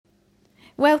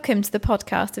Welcome to the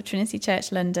podcast of Trinity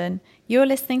Church London. You're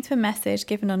listening to a message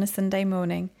given on a Sunday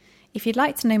morning. If you'd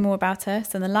like to know more about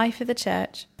us and the life of the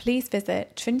church, please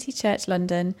visit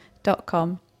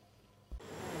trinitychurchlondon.com.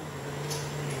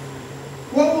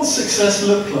 What will success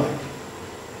look like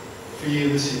for you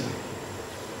this year?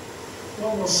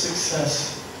 What will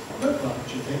success look like,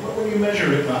 do you think? What will you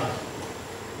measure it by?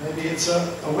 Maybe it's a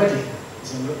wedding,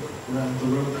 as I look around the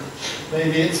room.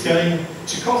 Maybe it's going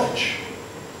to college.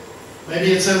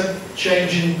 Maybe it's a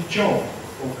change in job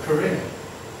or career.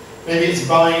 Maybe it's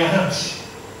buying a house.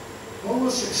 What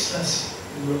will success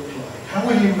look like? How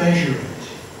will you measure it?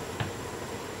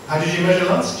 How did you measure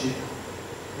last year?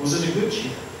 Was it a good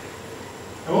year?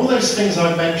 And all those things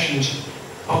I mentioned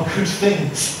are good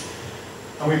things,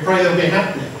 and we pray they'll be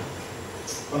happening.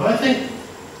 But I think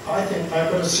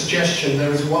I've got a suggestion.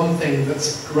 There is one thing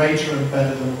that's greater and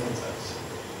better than all of those.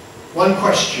 One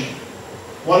question,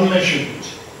 one measurement.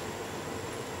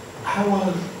 How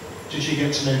well did you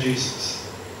get to know Jesus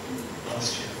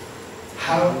last year?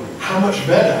 How much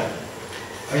better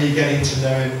are you getting to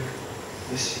know him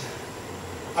this year?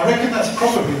 I reckon that's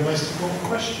probably the most important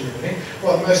question, really.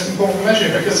 Well, the most important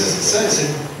measure, because as it says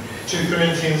in 2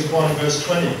 Corinthians 1 verse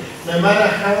 20, no matter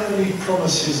how many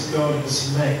promises God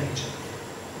has made,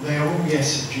 they are all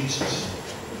yes in Jesus.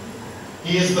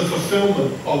 He is the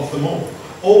fulfillment of them all.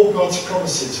 All God's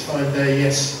promises find their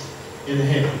yes in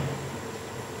him.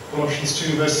 Colossians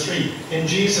 2 verse 3, in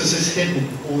Jesus is hidden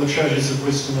all the treasures of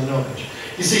wisdom and knowledge.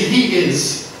 You see,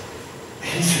 He's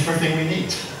everything we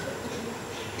need.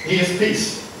 He is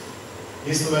peace.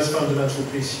 He's the most fundamental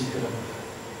peace you could ever have.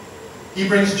 He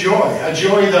brings joy, a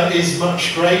joy that is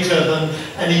much greater than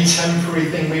any temporary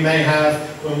thing we may have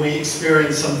when we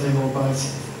experience something or buy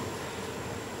something.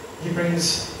 He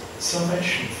brings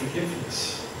salvation,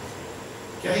 forgiveness.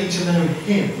 Getting to know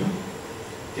him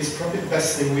is probably the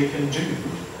best thing we can do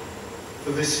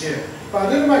for this year. But I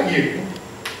don't know about you,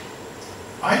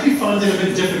 I do find it a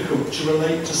bit difficult to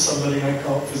relate to somebody I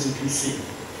can't physically see,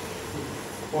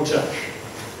 or touch,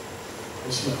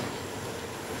 or smell.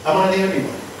 Am I the only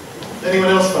one?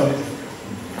 Anyone else find it difficult?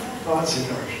 Oh, that's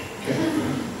encouraging. Okay.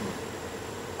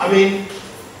 I mean,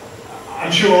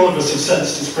 I'm sure all of us have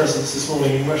sensed his presence this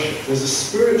morning in worship. There's a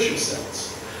spiritual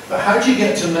sense. But how do you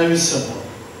get to know someone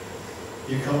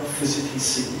you can't physically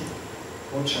see,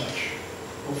 or touch,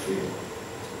 or feel?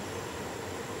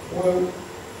 Well,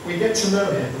 we get to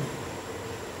know him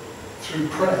through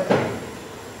prayer,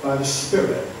 by the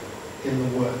Spirit in the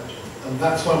Word. And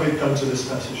that's why we've come to this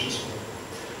passage this morning.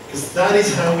 Because that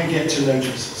is how we get to know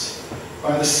Jesus.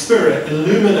 By the Spirit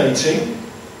illuminating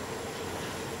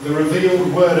the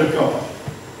revealed Word of God,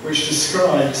 which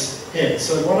describes him.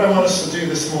 So what I want us to do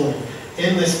this morning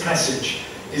in this passage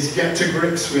is get to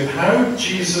grips with how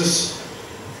Jesus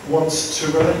wants to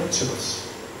relate to us.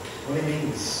 What he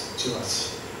means to us.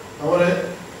 I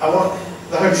want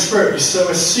the Holy Spirit to sow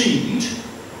a seed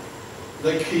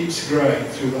that keeps growing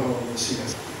through the whole of the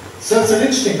season. So it's an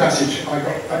interesting passage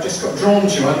I just got drawn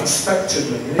to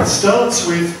unexpectedly. And it starts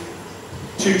with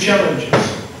two challenges.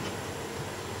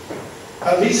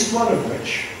 At least one of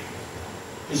which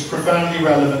is profoundly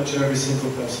relevant to every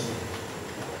single person.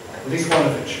 At least one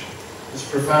of which is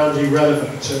profoundly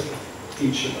relevant to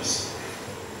each of us.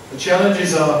 The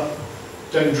challenges are,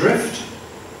 don't drift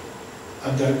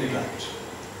and don't neglect.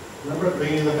 Remember at the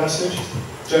beginning of the passage?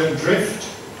 Don't drift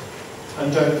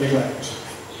and don't neglect.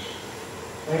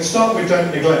 I'm going to start with don't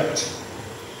neglect.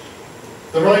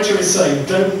 The writer is saying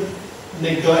don't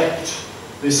neglect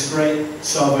this great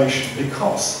salvation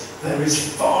because there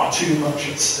is far too much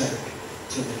at stake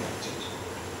to neglect it.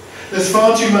 There's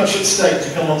far too much at stake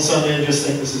to come on Sunday and just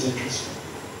think this is interesting.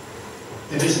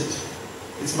 It isn't.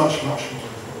 It's much, much more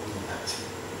important than that.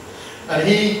 And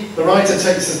the writer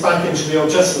takes us back into the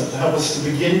Old Testament to help us to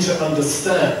begin to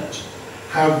understand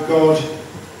how God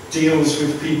deals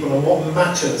with people and what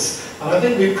matters. And I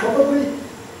think we probably,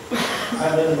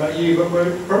 I don't know about you, but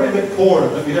we're probably a bit poorer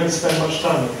that we don't spend much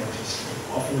time in the Old Testament,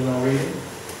 often in our reading.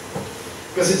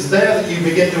 Because it's there that you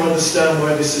begin to understand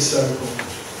why this is so important.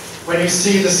 When you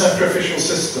see the sacrificial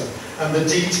system and the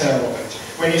detail of it,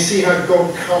 when you see how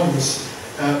God comes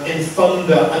in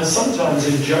thunder and sometimes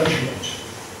in judgment,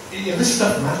 this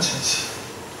stuff matters.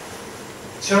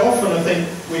 So often I think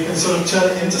we can sort of turn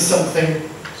it into something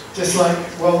just like,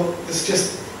 well, it's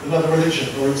just another religion,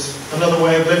 or it's another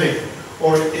way of living,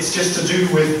 or it's just to do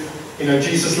with,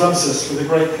 Jesus loves us with a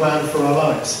great plan for our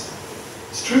lives.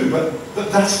 It's true, but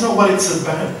that's not what it's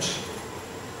about.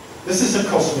 This is a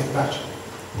cosmic battle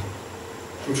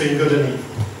between good and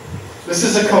evil. This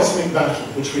is a cosmic battle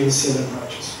between sin and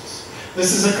righteousness.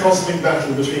 This is a cosmic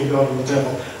battle between God and the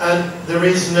devil, and there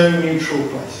is no neutral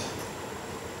place.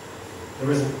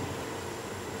 There isn't.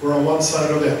 We're on one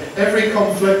side or the other. Every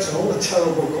conflict and all the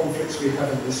terrible conflicts we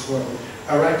have in this world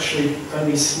are actually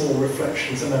only small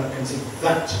reflections and outcomes of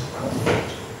that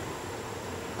conflict.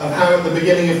 Of how at the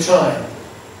beginning of time,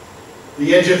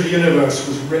 the edge of the universe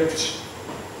was ripped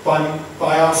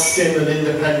by our sin and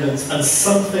independence, and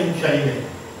something came in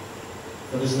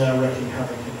that is now wreaking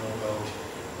havoc in our world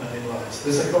and in lives.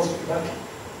 There's a cosmic battle.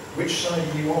 Which side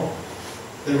are you on?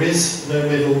 There is no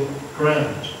middle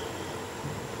ground.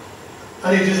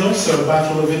 And it is also a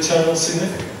battle of eternal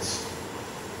significance.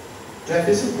 Death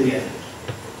isn't the end.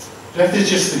 Death is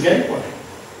just the gateway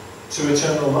to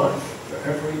eternal life for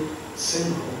every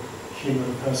single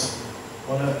human person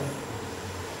on earth.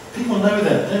 People know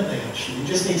that, don't they, actually? You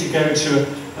just need to go to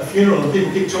a funeral and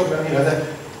people keep talking about,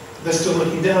 they're still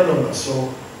looking down on us,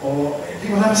 or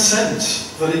people have a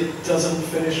sense that it doesn't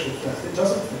finish with death. It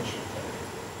doesn't finish with death.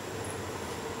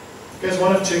 It goes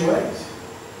one of two ways.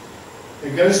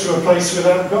 It goes to a place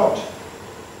without God.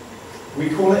 We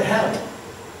call it hell.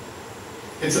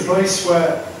 It's a place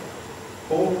where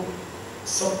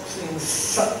something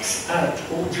sucks out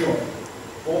all joy,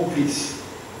 all peace,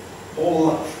 all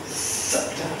love is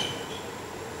sucked out of it.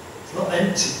 It's not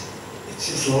empty. It's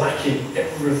just lacking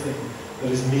everything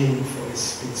that is meaningful.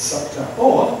 It's been sucked out.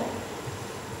 Or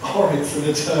it's an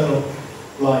eternal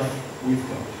life with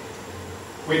God,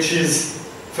 which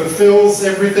fulfills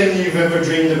everything you've ever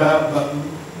dreamed about, but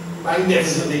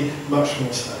magnificently much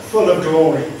more so. Full of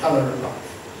glory, colour and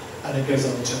life. And it goes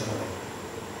on eternally.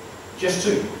 Just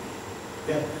two.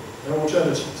 Yeah, no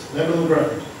alternatives, no middle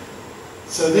ground.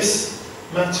 So this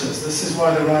matters. This is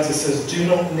why the writer says, do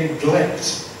not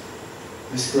neglect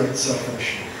this great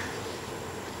salvation.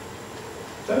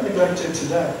 Don't neglect it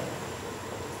today.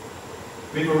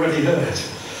 We've already heard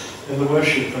in the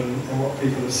worship and what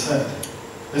people have said.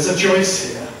 There's a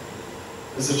choice here.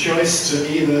 There's a choice to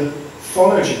either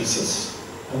follow Jesus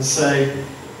and say,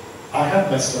 I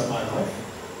have messed up my life.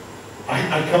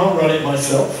 I can't run it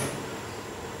myself.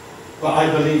 But I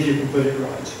believe you can put it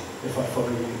right if I follow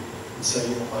you and say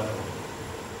you're my Lord.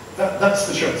 That's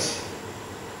the choice.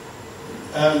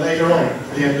 Later on,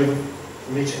 at the end of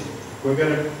the meeting, we're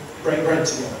going to break bread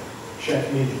together, share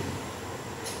communion.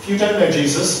 If you don't know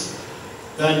Jesus,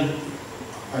 then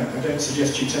I don't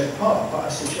suggest you take part, but I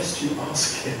suggest you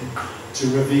ask him to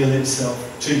reveal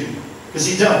himself to you. Because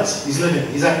he does. He's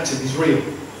living, he's active, he's real.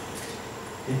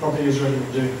 He probably is ready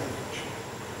to do that.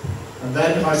 And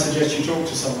then I suggest you talk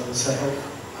to someone and say, hey,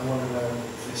 I want to know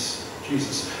this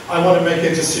Jesus. I want to make a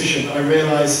decision. I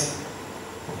realise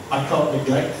I can't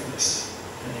neglect this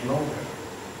any longer.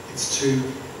 It's too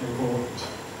important.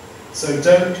 So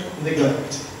don't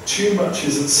neglect. Too much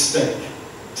is at stake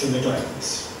to neglect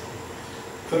this.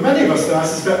 For many of us, though, I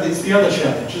suspect it's the other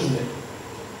challenge, isn't it?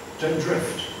 Don't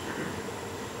drift.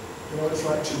 You know what it's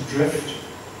like to drift?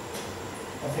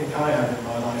 I think I have in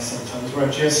my life sometimes, where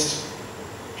I've just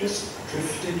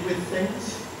drifted with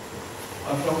things.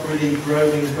 I've not really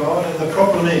grown in God, and the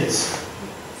problem is,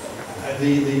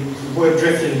 the word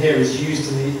drifting here is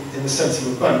used in the sense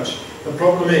of a boat. The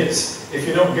problem is, if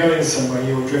you're not going somewhere,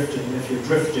 you're drifting, and if you're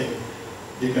drifting,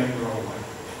 you're going the wrong way.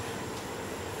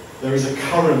 There is a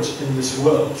current in this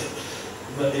world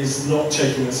that is not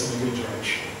taking us in a good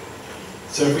direction.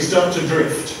 So if we start to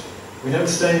drift, we don't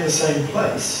stay in the same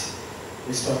place,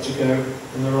 we start to go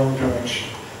in the wrong direction.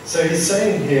 So he's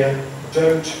saying here,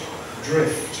 don't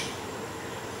drift.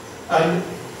 And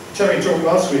Terry talked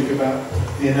last week about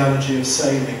the analogy of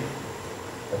sailing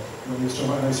when he was talking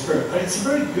about the Holy Spirit. And it's a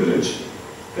very good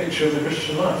picture of the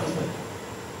Christian life, isn't it?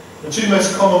 The two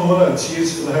most common words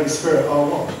used for the Holy Spirit are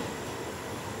what?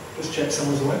 Just check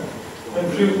someone's awake.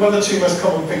 What are the two most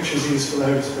common pictures used for the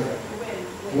Holy Spirit?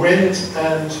 Wind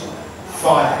and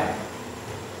fire.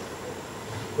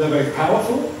 They're both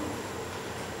powerful.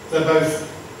 They're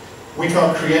both, we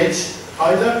can't create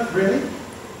either, really.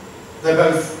 They're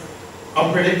both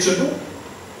unpredictable.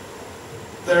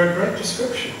 They're great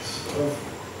descriptions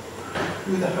of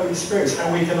who the Holy Spirit is,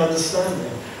 how we can understand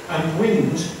him. And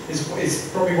wind is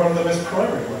probably one of the most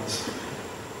primary ones.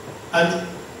 And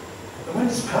the wind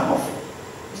is powerful.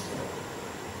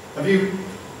 Have you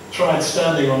tried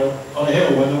standing on a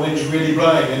hill when the wind's really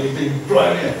blowing and you've been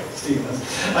blown in, Stephen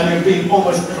has, and you've been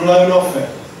almost blown off it?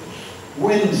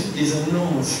 Wind is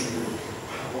enormously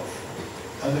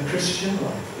powerful. And the Christian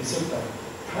life is about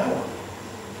power.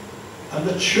 And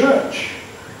the church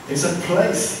is a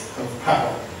place of power.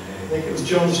 I think it was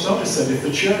John Stott who said, if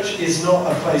the church is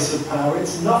not a place of power,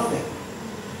 it's nothing.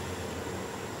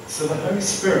 So the Holy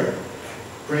Spirit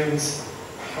brings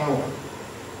power.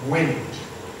 wind.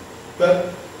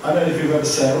 But I don't know if you've ever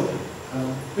sailed.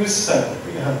 Who's sailed?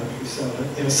 Put your hand up if you've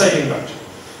sailed in a sailing boat.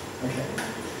 Okay.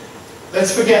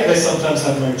 Let's forget they sometimes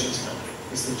have motors now,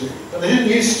 because they do. But they didn't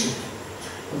used to.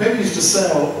 And people used to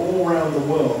sail all around the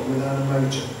world without a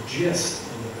motor, just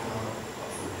in the power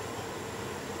of wind.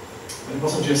 But it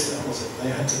wasn't just that, was it? They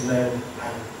had to learn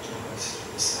how to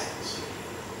hoist the sails.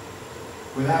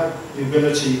 Without the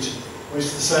ability to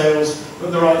hoist the sails,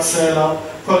 put the right sail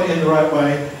up, put it in the right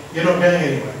way, you're not going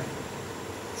anywhere.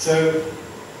 So,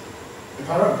 the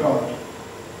power of God,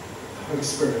 the Holy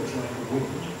Spirit, is like a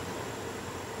wind.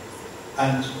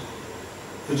 And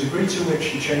the degree to which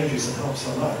He changes and helps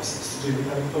our lives is to do with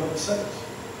how we pull up the sails.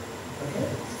 Okay?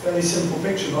 It's a fairly simple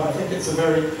picture, but I think it's a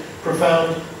very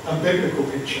profound and biblical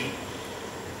picture.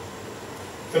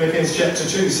 Philippians chapter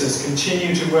 2 says,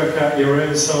 continue to work out your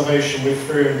own salvation with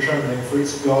fear and trembling, for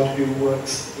it's God who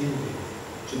works in you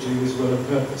to do His will and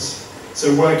purpose.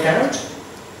 So work out,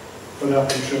 put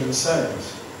up and trim the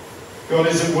sails. God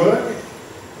is at work,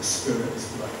 the Spirit is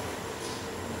blowing.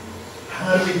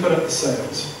 How do we put up the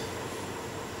sails?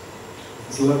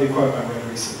 There's a lovely quote I read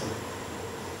recently.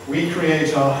 We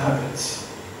create our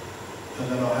habits, and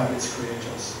then our habits create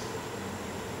us.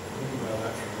 Think about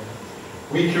that for a minute.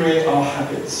 We create our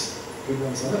habits, good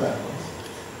ones and the bad ones,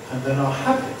 and then our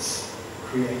habits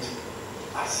create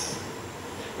us.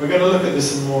 We're going to look at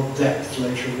this in more depth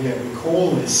later in the year. We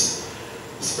call this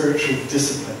spiritual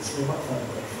disciplines. We might find a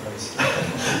better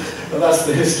phrase. But that's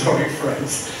the historic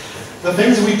phrase. The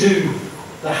things we do,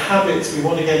 the habits we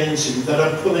want to get into that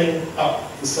are pulling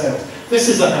up the sails. This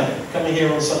is a habit, coming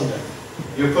here on Sunday.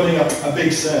 You're putting up a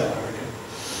big sail, I reckon.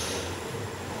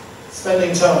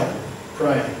 Spending time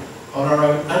praying on our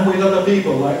own, and with other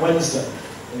people, like Wednesday,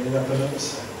 putting up another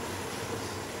sail.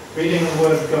 Reading the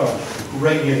Word of God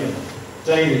regularly,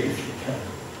 daily if you can.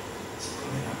 It's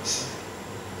pulling up a sail.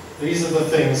 These are the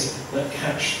things that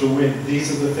catch the wind.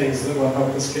 These are the things that will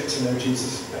help us get to know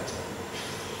Jesus better.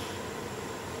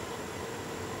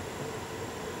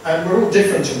 And we're all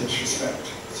different in this respect.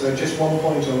 So just one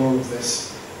point on all of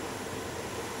this.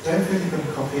 Don't feel you're going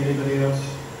to copy anybody else.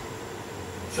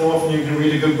 So often you can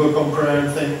read a good book on prayer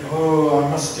and think, oh, I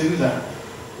must do that.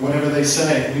 Whatever they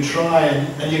say. And you try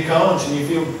and you can't, and you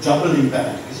feel doubly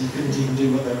bad because you couldn't even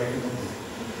do what they recommended.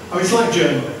 Oh, it's like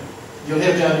journaling. You'll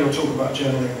hear Daniel talk about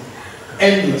journaling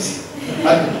endlessly.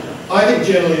 And I think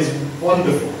journaling is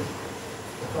wonderful.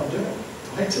 I can't do it.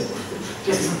 I hate it.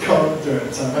 Just can't do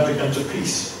it. So I've had to come to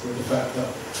peace with the fact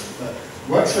that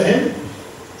works for him,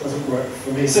 doesn't work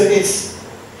for me. So it's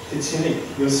unique.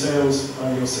 Your sales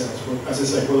are your sales. Well, as I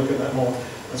say, we'll look at that more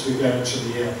as we go into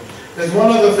the year. There's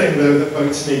one other thing, though, that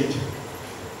boats need,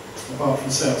 apart from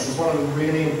sales. There's one other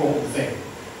really important thing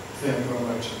if they haven't got a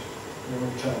motor. You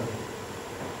want to tell me?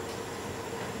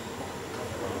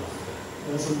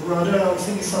 There's a rudder. I was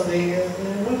thinking something,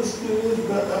 not as good,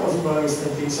 but that wasn't what I was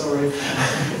thinking, sorry.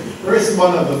 There is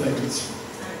one other thing that's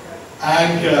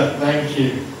anchor, thank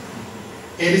you.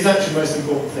 It is actually the most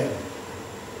important thing.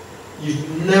 You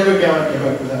never go out in a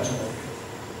boat without an anchor.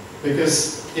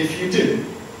 Because if you do,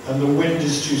 and the wind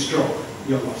is too strong,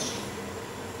 you're lost.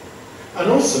 And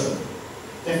also,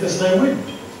 if there's no wind,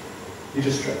 you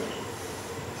just drift.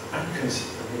 Anchors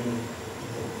are really important.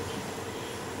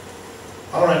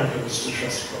 Our anchor is to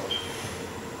trust God.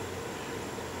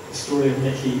 The story of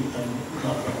Nikki and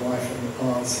my wife and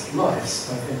aunt's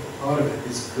lives, I think part of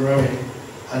it is growing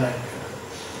an anchor.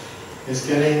 It's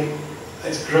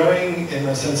growing in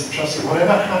the sense of trusting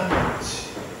whatever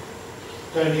happens.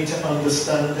 Don't need to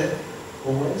understand it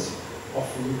always.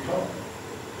 Often you can't.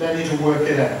 Don't need to work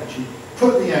it out. You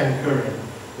put the anchor in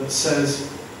that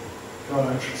says,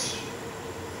 God, I trust you.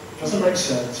 Doesn't make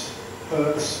sense,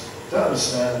 hurts, don't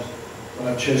understand, but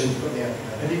I've chosen to put the anchor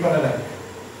down. Have you got an anchor?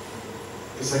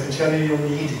 Because I can tell you you'll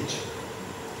need it.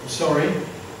 I'm sorry,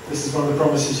 this is one of the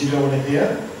promises you don't want to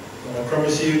hear, but I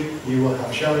promise you, you will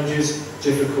have challenges,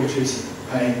 difficulties,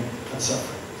 pain, and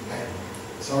suffering. Pain.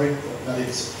 Sorry, but that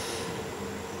is.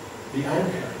 The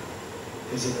anchor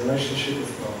is a relationship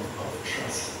with God of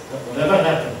trust. That whatever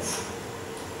happens,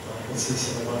 I can see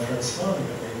some of my friends smiling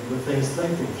at me with the things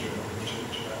they've been through and we've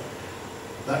talked about.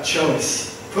 That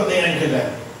choice, put the anchor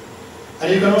down.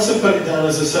 And you can also put it down,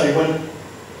 as I say, when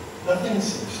nothing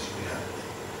seems to be happening.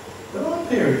 There are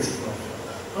periods of life like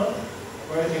that, aren't there?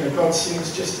 Where God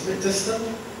seems just a bit distant,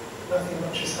 nothing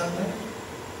much is happening.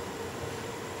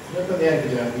 If you don't put the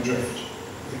anchor down, you drift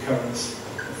with the currents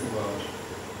of the world.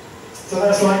 So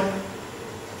that's like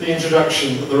the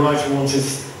introduction that the writer wanted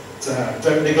to have.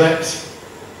 Don't neglect,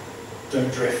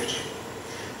 don't drift.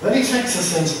 Then he takes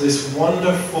us into this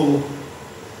wonderful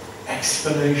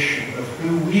explanation of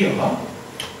who we are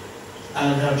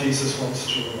and how Jesus wants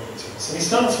to relate to us. And he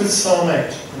starts with Psalm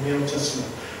 8 in the Old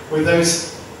Testament, with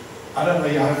those, I don't know,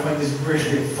 I find these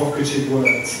really evocative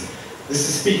words. This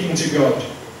is speaking to God.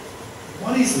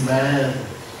 What is man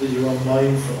that you are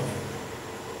mindful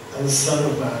of, and the Son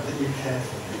of Man that you care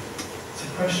for him? It's a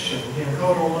question. You know,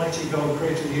 God Almighty, God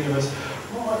created the universe.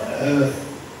 What on earth?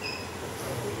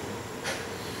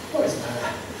 What is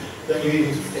man that you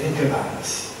even think about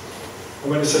us?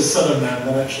 And when it says Son of Man,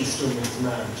 that actually still means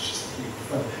man. It's just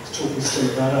it's talking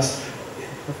still about us.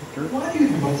 Why do you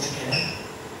even want to care?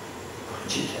 Why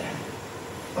do you care?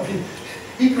 I mean,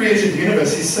 he created the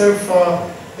universe. He's so far,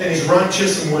 and he's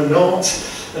righteous and we're not,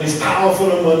 and he's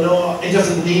powerful and we're not. He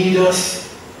doesn't need us.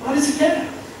 Why does he care?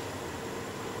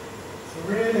 It's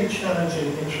a really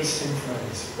challenging, interesting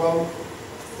phrase. Well,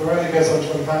 the writer goes on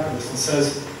to unpack this and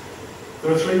says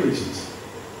there are three reasons.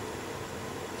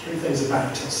 Three things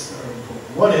about us that are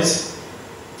important. One is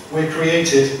we're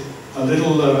created a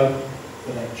little lower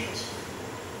than angels.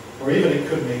 Or even it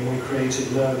could mean we're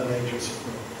created lower than angels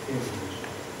from humans.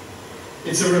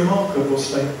 It's a remarkable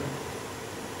statement.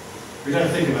 We don't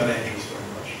think about angels very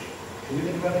much. Can you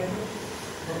think about angels?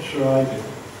 I'm not sure I do.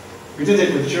 We did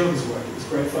it with children's work. It was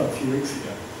great fun a few weeks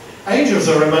ago. Angels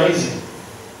are amazing.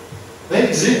 They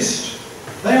exist.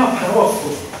 They are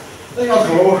powerful. They are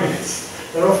glorious.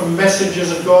 They're often messengers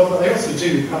of God, but they also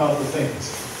do powerful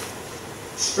things.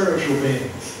 Spiritual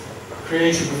beings,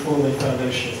 created before the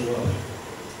foundation of the world.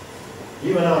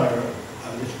 You and I are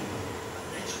a little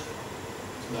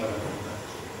lower than that,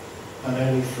 and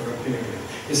only for a period.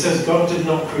 It says God did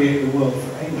not create the world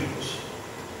for angels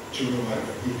to rule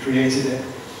over. He created it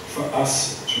for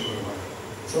us to rule over.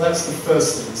 So that's the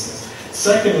first thing it says.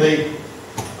 Secondly,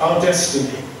 our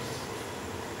destiny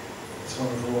is one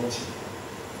of royalty,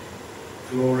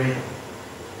 glory, and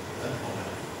honour.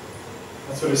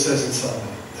 That's what it says in Psalm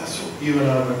 8. That's what you and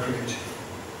I were created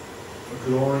for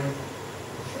glory and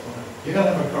for honour. You're going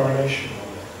to have a coronation one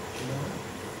day. Do you know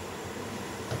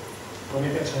that? When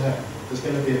you get to heaven, there's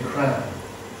going to be a crown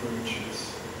for each of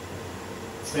us.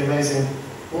 It's amazing.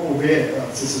 What will be it? Oh,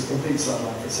 this is a complete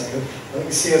sideline for a second. I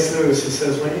think C.S. Lewis, who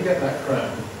says when you get that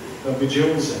crown, there'll be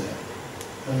jewels in it.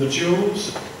 And the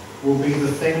jewels will be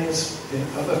the things in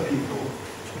other people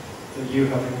that you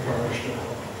have encouraged to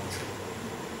help.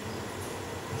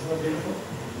 Isn't that beautiful?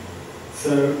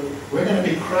 So we're going to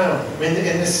be crowned. I mean,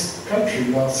 in this country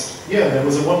last year there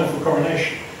was a wonderful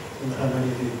coronation. I don't know how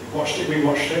many of you watched it. We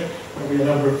watched it. Maybe a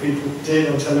number of people did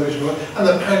on television. And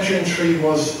the pageantry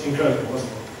was incredible,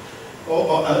 wasn't it?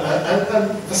 And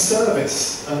the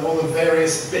service and all the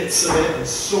various bits of it, and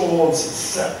swords and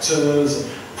scepters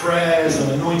and prayers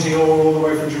and anointing oil all the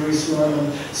way from Jerusalem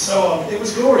and so on. It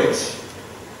was glorious.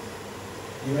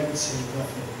 You haven't seen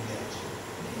nothing yet.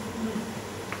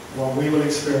 What we will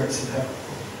experience in heaven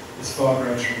is far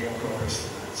greater and more glorious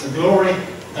than that. So glory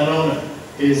and honour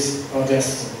is our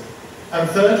destiny. And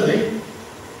thirdly,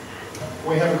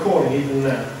 we have a calling even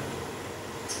now,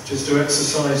 which is to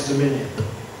exercise dominion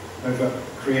over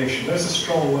creation. Those are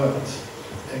strong words.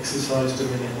 Exercise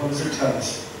dominion. What does it tell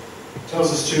us? It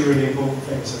tells us two really important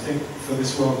things, I think, for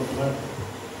this world at the moment.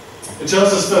 It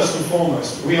tells us first and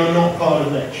foremost, we are not part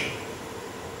of nature.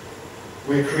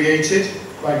 We're created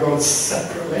by God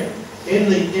separately, in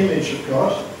the image of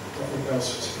God. Nothing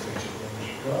else was created in the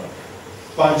image of God.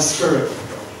 By the Spirit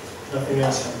of God. Nothing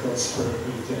else had God's Spirit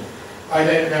moved in. I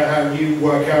don't know how you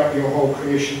work out your whole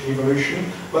creation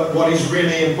evolution, but what is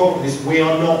really important is we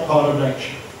are not part of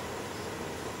nature.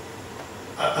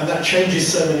 And that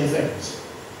changes so many things.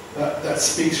 That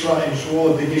speaks right into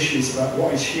all the big issues about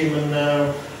what is human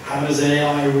now, how does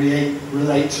AI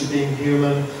relate to being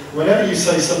human. Whenever you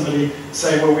say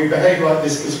well, we behave like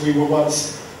this because we were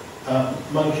once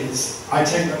monkeys, I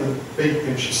take that with a big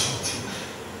pinch of salt.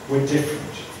 We're different.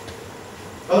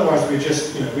 Otherwise, we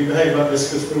just, we behave like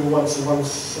this because we were once one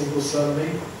single cell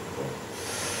being.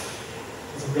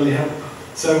 Doesn't really help.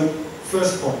 So,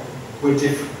 first point, we're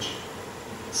different.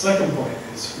 Second point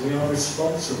is we are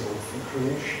responsible for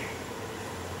creation.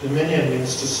 Dominion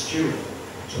means to steward,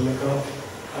 to look after.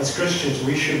 As Christians,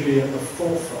 we should be at the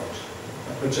forefront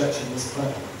of protecting this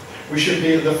planet. We should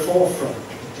be at the forefront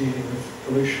of dealing with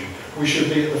pollution. We should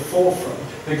be at the forefront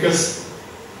because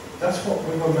that's what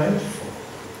we were made for.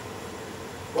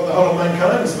 What the whole of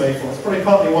mankind was made for. It's probably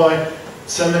partly why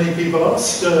so many people are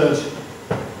stirred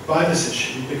by this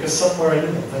issue, because somewhere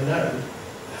in them they know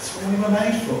that's what we were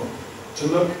made for, to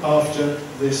look after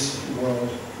this world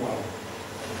well.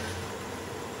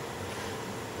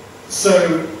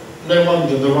 So, no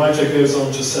wonder the writer goes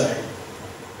on to say,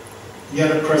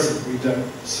 yet at present we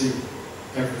don't see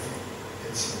everything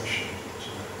in submission to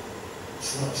man.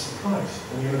 It's it's not a surprise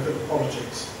when you look at the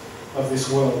politics of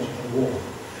this world and war.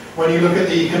 When you look at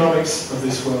the economics of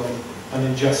this world and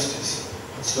injustice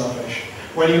and starvation.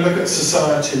 When you look at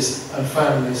societies and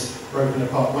families broken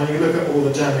apart. When you look at all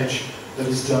the damage that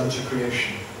is done to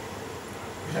creation.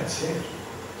 We don't see it,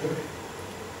 do we?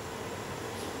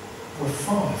 We're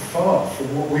far, far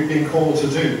from what we've been called to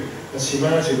do as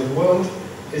humanity. The world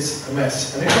is a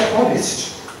mess. And if we're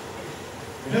honest,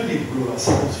 we don't even rule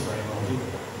ourselves very well, do we?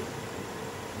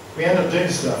 We end up doing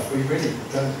stuff we really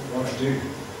don't want to do.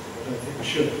 I don't think we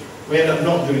should. We end up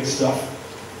not doing stuff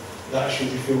that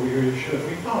actually we feel we really should.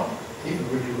 We can't even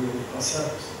really rule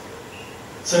ourselves.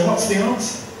 So what's the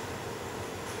answer?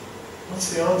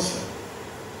 What's the answer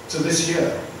to this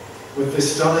year with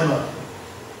this dilemma?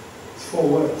 It's 4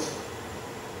 words.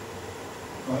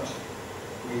 But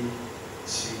we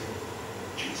see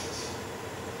Jesus.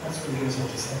 That's what he goes on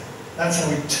to say. That's how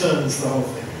he turns the whole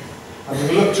thing. And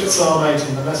we looked at Psalm 8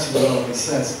 and the rest of the world, it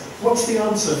says, what's the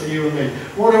answer for you and me?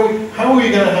 How are we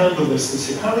going to handle this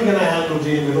year? How are we going to handle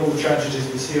dealing with all the tragedies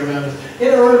we see around us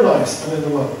in our own lives and in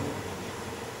the world?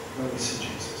 Well, we see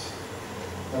Jesus.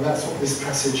 And that's what this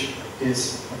passage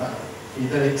is about. He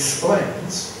then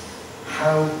explains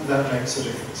how that makes a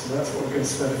difference. And that's what we're going to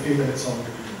spend a few minutes on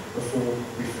before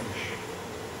we finish.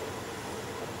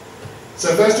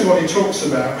 So first of all, he talks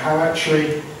about how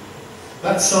actually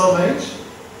that Psalm 8,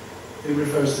 it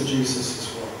refers to Jesus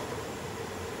as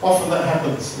well. Often that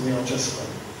happens in the Old Testament.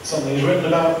 Something is written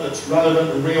about that's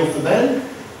relevant and real for them,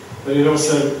 but it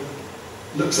also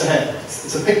looks ahead.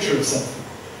 It's a picture of something.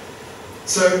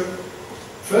 So,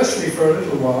 firstly, for a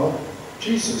little while,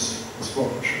 Jesus was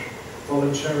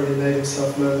voluntarily made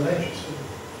himself lower than angels.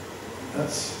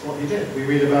 That's what he did. We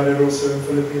read about it also in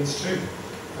Philippians 2,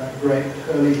 that great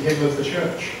early hymn of the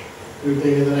church, who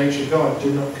being in the nature of God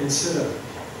did not consider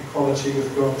equality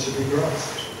with God to be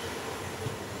grasped.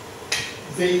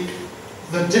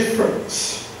 The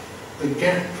difference, the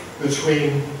gap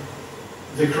between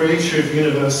the creator of the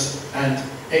universe and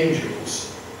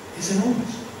angels is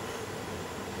enormous.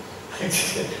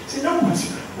 It's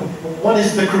enormous. One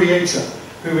is the creator,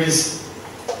 who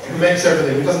makes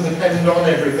everything, who doesn't depend on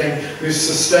everything, who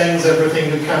sustains everything,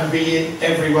 who can be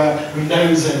everywhere, who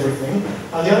knows everything.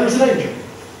 And the other is an angel.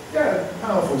 Yeah,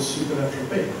 powerful supernatural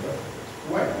being,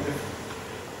 but way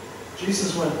different.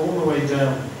 Jesus went all the way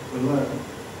down below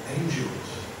angels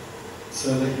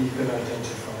so that he could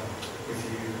identify with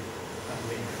you and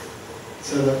me.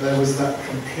 So that there was that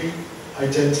complete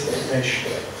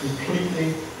identification,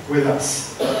 completely with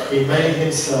us. He made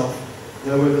himself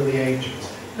lower than the angels.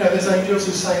 You know, there's angels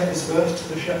who sang at his birth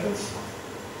to the shepherds.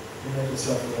 He made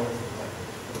himself lower than them.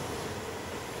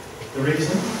 The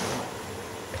reason?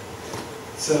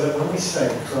 So that when we say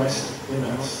Christ in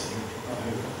us, our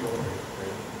hope of glory,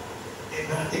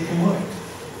 it can work.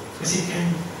 Because he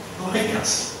came like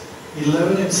us. He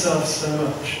lowered himself so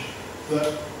much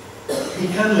that he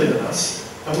can live in us,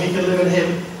 and we can live in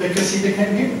him because he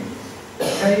became human. He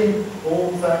came all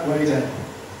that way down.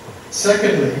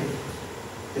 Secondly,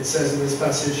 it says in this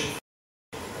passage,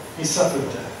 he suffered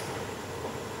death.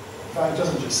 In fact, it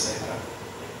doesn't just say that.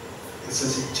 It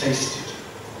says he tasted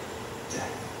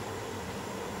death.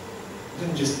 He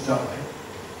didn't just die.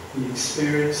 He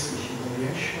experienced the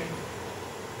humiliation,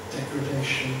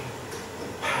 degradation,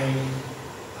 the pain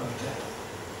of death.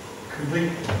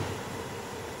 Completely.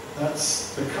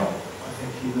 That's the cup, I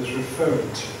think he was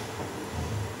referring to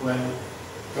when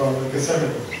Garden of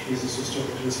Gethsemane, Jesus was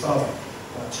talking to his father,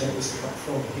 take this cup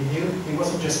from me. He knew he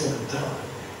wasn't just going to die,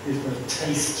 he was going to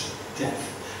taste death.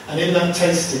 And in that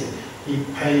tasting, he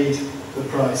paid the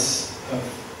price of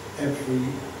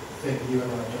everything you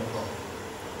and I have done wrong.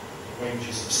 The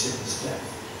wages of sin is death.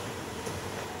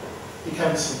 He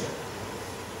cancelled it.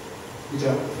 He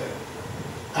dealt with it.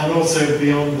 And also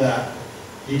beyond that,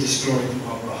 he destroyed the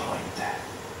one behind death.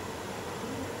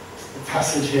 The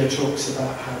passage here talks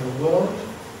about how the world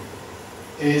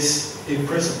is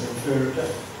imprisoned in fear of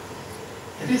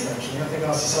death. It is actually. I think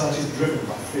our society is driven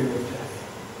by fear of death.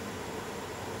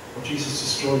 Well, Jesus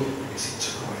destroyed it because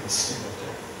he took away the sting of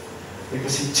death.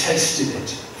 Because he tasted it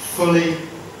fully,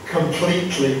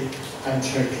 completely, and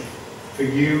totally. For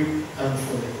you and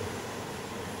for me.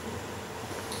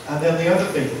 And then the other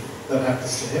thing that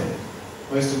happens to him,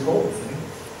 most important thing,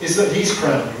 is that he's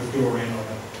crowned with glory and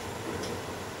honour.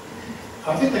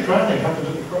 I think the crowning happened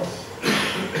at the cross.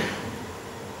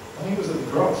 I think it was at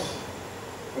the cross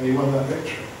where he won that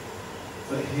victory,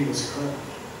 that he was crowned.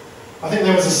 I think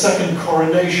there was a second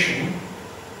coronation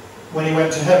when he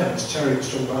went to heaven, as Terry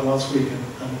was talking about last week, and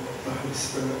the Holy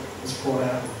Spirit was poured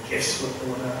out, and gifts were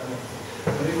poured out.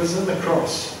 But it was at the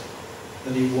cross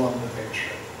that he won the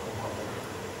victory.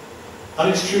 And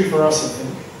it's true for us, I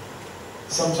think.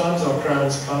 Sometimes our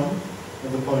crowns come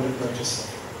at the point of greatest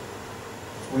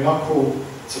suffering. We are called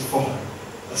to follow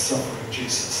a suffering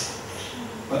Jesus.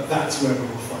 But that's where we will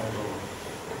find the Lord.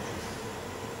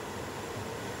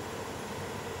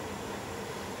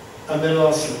 And then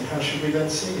lastly, how should we then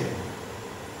see him?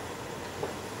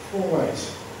 4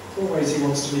 ways. 4 ways he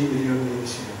wants to meet with you and me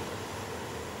this year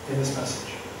in this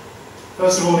passage.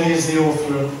 First of all, he is the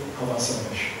author of our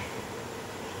salvation.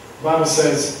 The Bible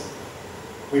says,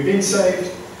 we've been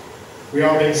saved, we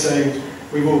are being saved,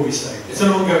 we will be saved. It's an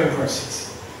ongoing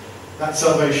process. That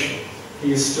salvation,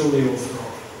 he is still the author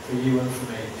of, for you and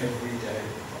for me, every day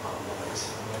of our lives.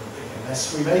 And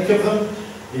unless we make of them,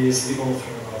 he is the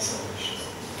author of our salvation.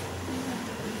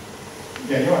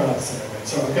 Yeah, you are allowed to say that way.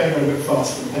 Sorry, I'm going a little bit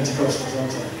fast for the Pentecostals,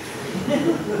 aren't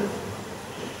I?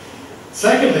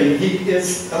 Secondly, he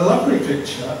is a lovely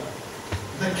picture,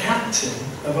 the captain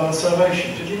of our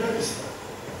salvation. Did you notice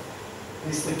that?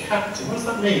 He's the captain. What does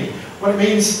that mean? Well, it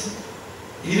means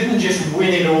he didn't just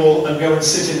win it all and go and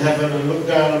sit in heaven and look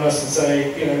down on us and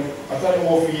say, you know, I've done it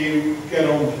all for you, get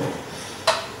on with it.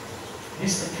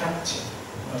 He's the captain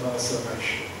of our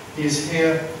salvation. He is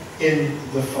here in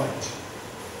the fight.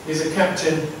 He's a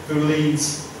captain who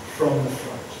leads from the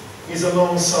front. He's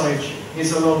alongside you.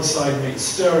 He's alongside me,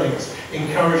 stirring us,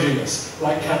 encouraging us,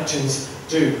 like captains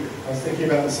do. I was thinking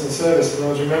about this in the service, and I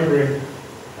was remembering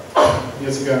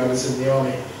years ago I was in the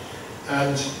army,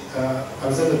 and I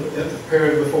was at the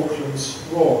period of the Falklands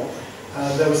War.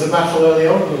 There was a battle early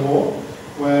on in the war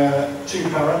where 2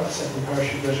 Para, 2nd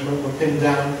Parachute Regiment, were pinned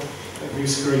down at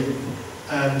Goose Green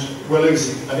and were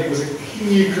losing, and it was a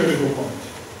key critical point.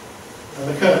 And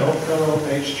the Colonel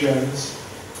H. Jones,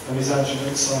 and his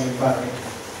adjutant Simon Barry,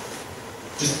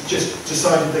 just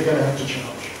decided they're going to have to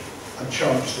charge, and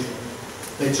charged the enemy.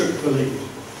 They took the lead.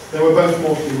 They were both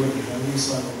mortally wounded. I knew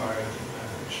Simon Barry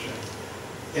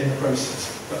in the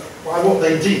process. But by what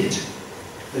they did,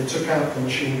 they took out the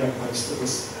machine gun post that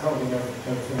was holding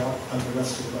everything up, and the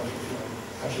rest of the battlefield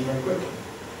actually very quickly.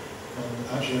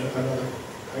 And actually another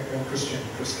Christian,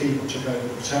 Chris Keeble, took over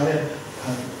the battalion,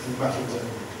 and the battle was over.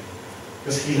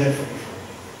 Because he led from the front.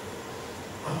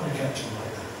 I want a captain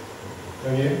like that.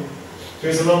 Don't you?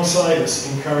 Who's alongside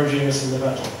us, encouraging us in the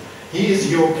battle. He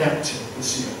is your captain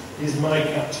this year. He's my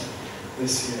captain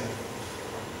this year.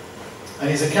 And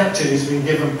he's a captain who's been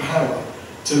given power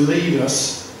to lead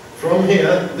us from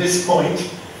here, this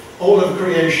point, all of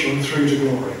creation through to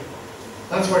glory.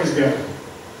 That's where he's going.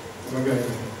 We're going with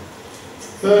him.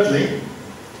 Thirdly,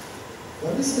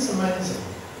 well, this is amazing.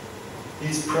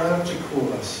 He's proud to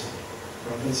call us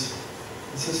brothers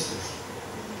and sisters.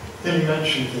 Billy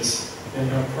mentioned this in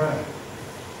her prayer.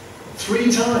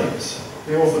 3 times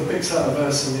the author picks out a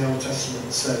verse in the Old Testament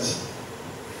that says,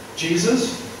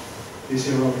 Jesus is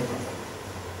your older brother.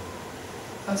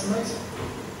 That's amazing.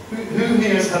 Who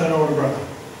here has had an older brother?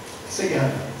 Stick your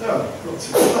hand up.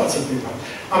 Oh, lots of people.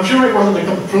 I'm sure it wasn't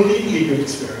a completely good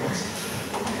experience,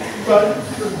 but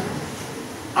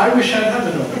I wish I'd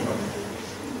had an older brother.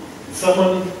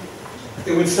 Someone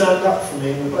who would stand up for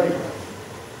me in the playground.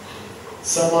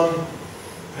 Someone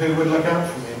who would look out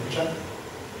for me and protect me.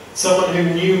 Someone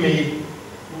who knew me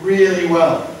really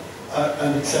well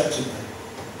and accepted me.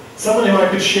 Someone who I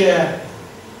could share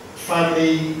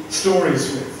family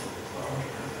stories with.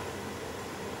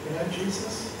 You know,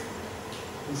 Jesus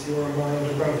is your my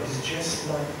older brother. He's just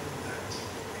like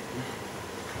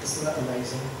that. Isn't that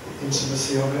amazing? The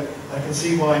intimacy of it. I can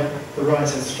see why the writer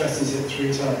stresses it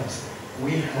 3 times.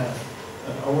 We have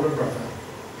an older brother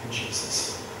in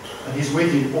Jesus. And he's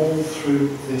with you all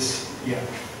through this year.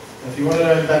 And if you want to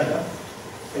know him better,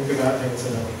 think about him as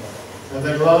an older brother. And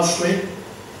then lastly,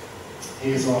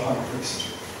 he is our high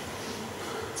priest.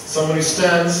 Someone who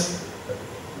stands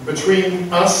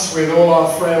between us with all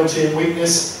our frailty and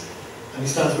weakness, and he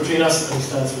stands between us and he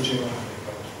stands between our holy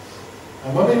God.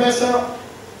 And when we mess up,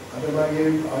 I don't know about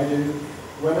you, I do,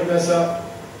 when we mess up,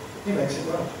 he makes it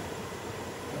right.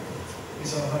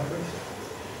 He's our high priest.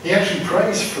 He actually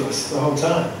prays for us the whole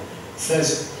time. It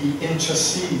says he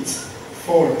intercedes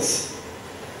for us.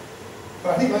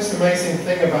 But I think the most amazing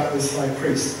thing about this high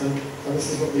priest, and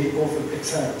this is what the author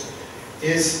picks out,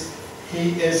 is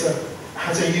he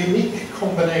has a unique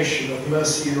combination of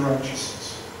mercy and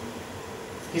righteousness.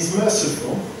 He's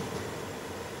merciful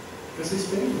because he's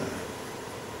been there.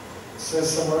 It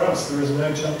says somewhere else, there is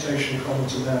no temptation common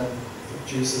to man that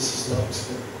Jesus has not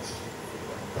experienced.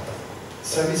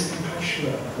 So he's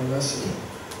compassionate and merciful.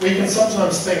 We can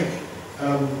sometimes think,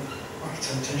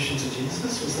 temptation to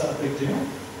Jesus, was that a big deal?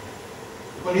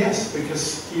 Well, yes,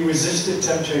 because he resisted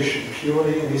temptation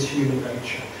purely in his human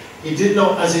nature. He did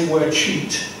not, as it were,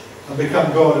 cheat and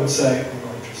become God and say, I'm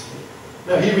not interested.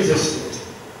 No, he resisted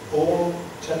all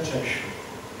temptation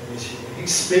in his human. He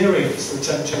experienced the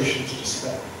temptation to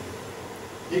despair.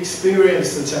 He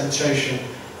experienced the temptation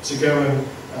to go and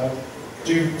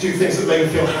do things that made him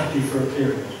feel happy for a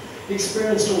period. He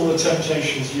experienced all the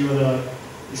temptations you and I.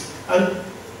 And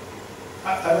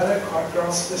I don't quite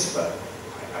grasp this, but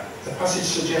the passage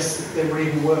suggests that they were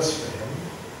even worse for him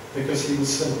because he was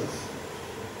sinless.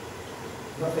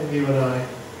 Nothing you and I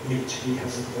meet, he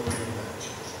hasn't gone through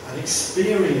that. An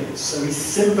experience, so he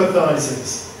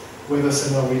sympathises with us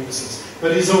in our weaknesses.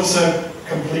 But he's also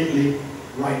completely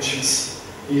righteous.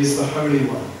 He is the Holy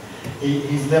One.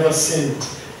 He's never sinned.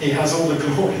 He has all the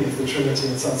glory of the Trinity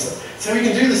and Son. So he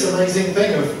can do this amazing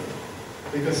thing of,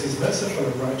 because he's merciful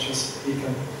and righteous, he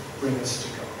can bring us to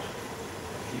God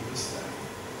and keep us there.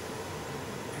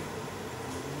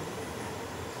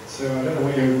 So I don't know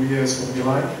what your year's going to be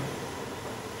like.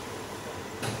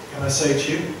 Can I say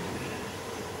to you,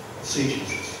 see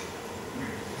Jesus.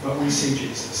 But we see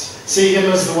Jesus. See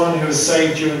him as the one who has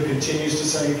saved you and continues to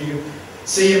save you.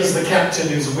 See him as the captain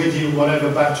who's with you in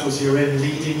whatever battles you're in,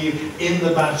 leading you in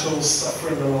the battles,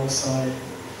 suffering alongside.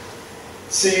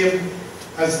 See him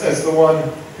as the one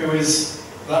who is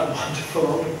that wonderful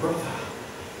older brother,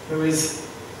 who is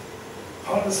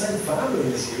part of the same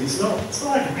family as you. It's not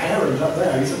like a parent up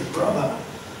there, he's a brother.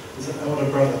 He's an older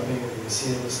brother being with you.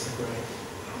 See him as the great